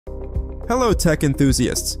Hello tech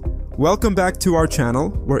enthusiasts! Welcome back to our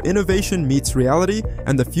channel, where innovation meets reality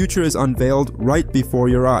and the future is unveiled right before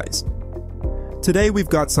your eyes. Today we've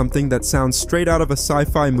got something that sounds straight out of a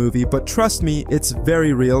sci-fi movie, but trust me, it's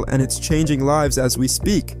very real and it's changing lives as we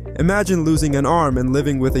speak. Imagine losing an arm and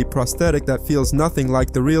living with a prosthetic that feels nothing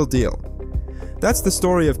like the real deal. That's the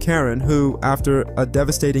story of Karin, who, after a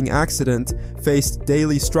devastating accident, faced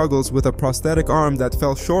daily struggles with a prosthetic arm that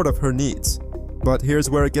fell short of her needs. But here's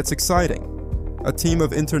where it gets exciting. A team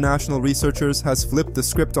of international researchers has flipped the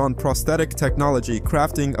script on prosthetic technology,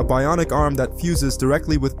 crafting a bionic arm that fuses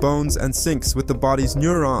directly with bones and syncs with the body's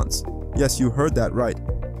neurons. Yes, you heard that right.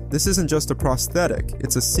 This isn't just a prosthetic,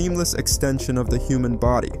 it's a seamless extension of the human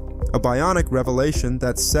body. A bionic revelation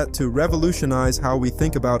that's set to revolutionize how we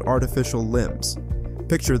think about artificial limbs.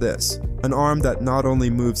 Picture this, an arm that not only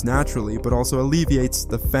moves naturally but also alleviates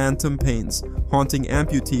the phantom pains haunting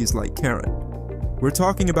amputees like Karin. We're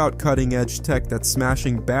talking about cutting-edge tech that's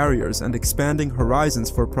smashing barriers and expanding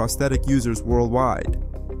horizons for prosthetic users worldwide.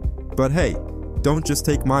 But hey, don't just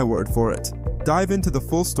take my word for it. Dive into the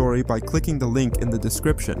full story by clicking the link in the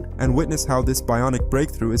description and witness how this bionic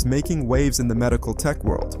breakthrough is making waves in the medical tech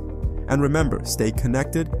world. And remember, stay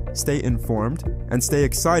connected, stay informed, and stay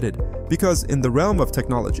excited, because in the realm of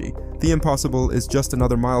technology, the impossible is just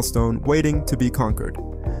another milestone waiting to be conquered.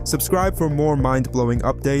 Subscribe for more mind-blowing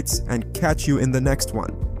updates and catch you in the next one.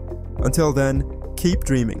 Until then, keep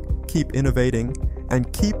dreaming, keep innovating,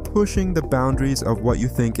 and keep pushing the boundaries of what you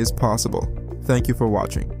think is possible. Thank you for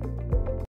watching.